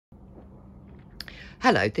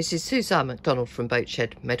Hello, this is Suzanne McDonald from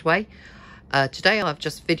Boatshed Medway. Today I've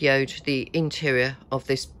just videoed the interior of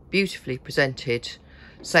this beautifully presented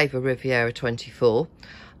Sabre Riviera 24,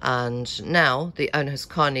 and now the owner has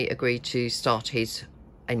kindly agreed to start his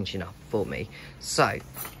engine up for me. So,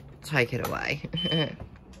 take it away.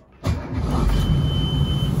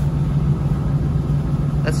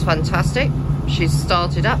 That's fantastic. She's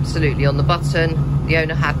started absolutely on the button. The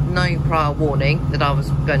owner had no prior warning that I was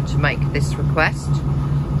going to make this request.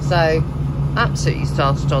 So, absolutely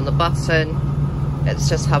started on the button. Let's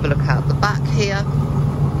just have a look out the back here.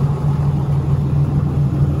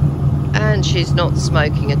 And she's not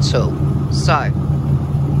smoking at all. So,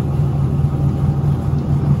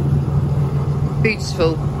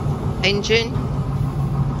 beautiful engine.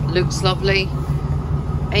 Looks lovely.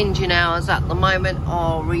 Engine hours at the moment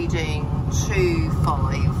are reading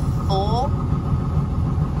 254.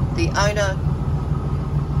 The owner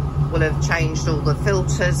will have changed all the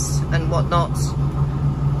filters and whatnot.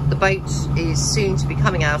 The boat is soon to be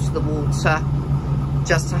coming out of the water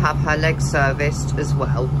just to have her legs serviced as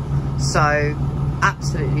well. So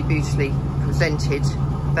absolutely beautifully presented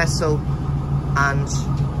vessel and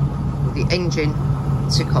the engine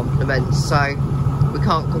to complement. So we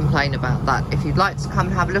can't complain about that. If you'd like to come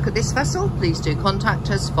and have a look at this vessel, please do contact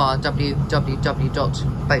us via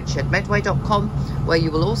www.boatshedmedway.com, where you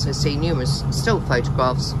will also see numerous still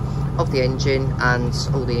photographs of the engine and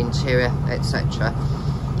all the interior, etc.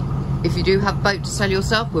 If you do have a boat to sell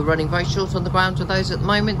yourself, we're running very short on the ground with those at the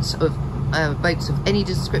moment, of boats of any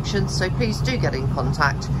description, so please do get in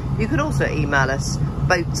contact. You can also email us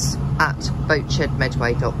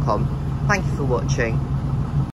boats@boatshedmedway.com. Thank you for watching.